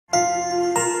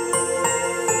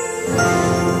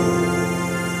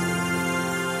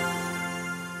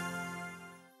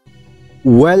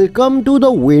Welcome to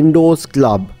the Windows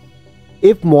Club.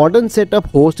 If modern setup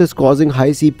host is causing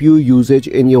high CPU usage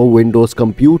in your Windows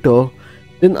computer,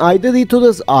 then either read through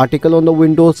this article on the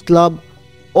Windows Club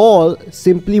or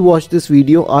simply watch this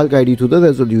video. I'll guide you to the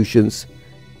resolutions.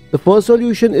 The first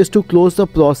solution is to close the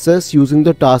process using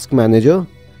the Task Manager.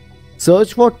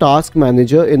 Search for Task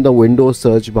Manager in the Windows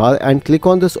search bar and click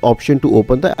on this option to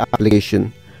open the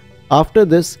application. After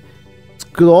this,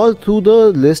 scroll through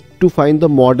the list to find the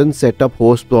modern setup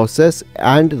host process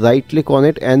and right click on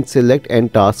it and select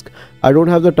End Task. I don't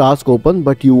have the task open,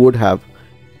 but you would have.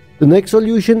 The next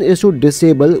solution is to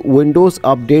disable Windows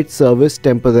Update Service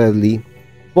temporarily.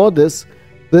 For this,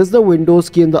 press the Windows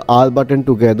key and the R button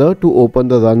together to open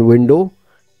the Run window.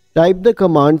 Type the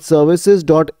command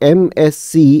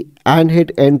services.msc and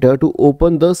hit enter to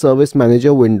open the Service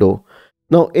Manager window.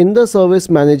 Now in the Service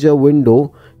Manager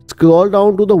window, scroll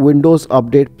down to the Windows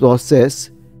Update process,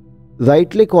 right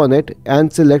click on it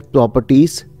and select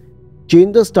Properties,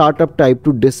 change the startup type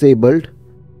to Disabled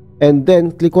and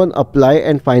then click on Apply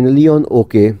and finally on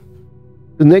OK.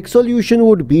 The next solution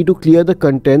would be to clear the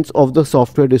contents of the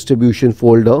software distribution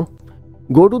folder.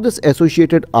 Go to this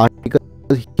associated article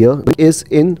here, which is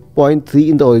in point 3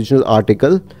 in the original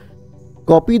article.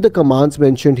 Copy the commands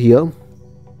mentioned here.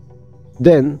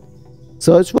 Then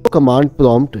search for command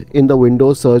prompt in the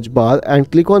Windows search bar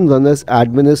and click on Run as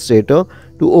Administrator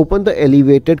to open the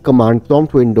elevated command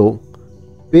prompt window.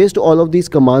 Paste all of these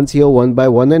commands here one by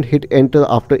one and hit enter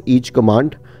after each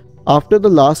command. After the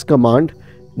last command,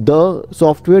 the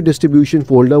software distribution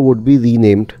folder would be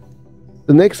renamed.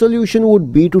 The next solution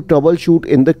would be to troubleshoot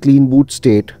in the clean boot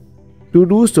state. To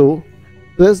do so,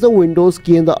 press the Windows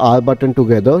key and the R button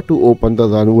together to open the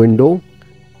Run window.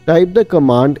 Type the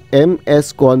command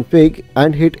msconfig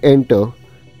and hit enter.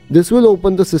 This will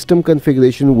open the system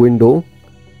configuration window.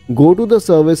 Go to the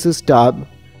Services tab.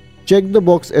 Check the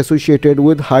box associated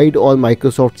with Hide all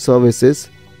Microsoft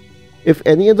services. If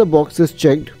any other box is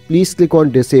checked, please click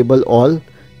on Disable all.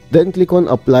 Then click on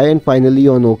Apply and finally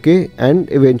on OK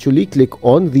and eventually click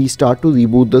on Restart to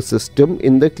reboot the system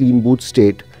in the clean boot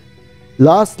state.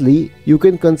 Lastly, you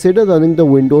can consider running the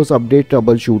Windows Update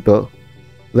Troubleshooter.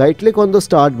 Right click on the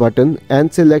Start button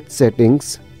and select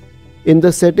Settings. In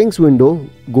the Settings window,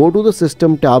 go to the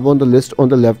System tab on the list on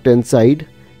the left hand side.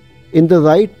 In the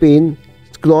right pane,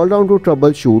 scroll down to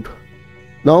Troubleshoot.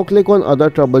 Now click on Other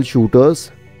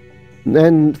Troubleshooters.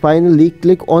 And finally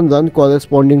click on Run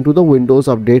corresponding to the Windows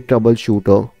Update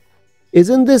Troubleshooter.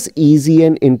 Isn't this easy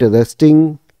and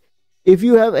interesting? If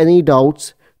you have any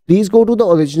doubts, please go to the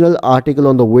original article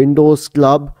on the Windows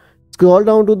Club, scroll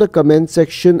down to the comment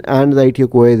section and write your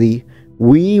query.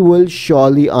 We will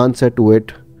surely answer to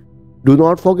it. Do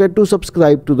not forget to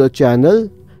subscribe to the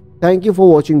channel. Thank you for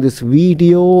watching this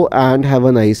video and have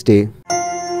a nice day.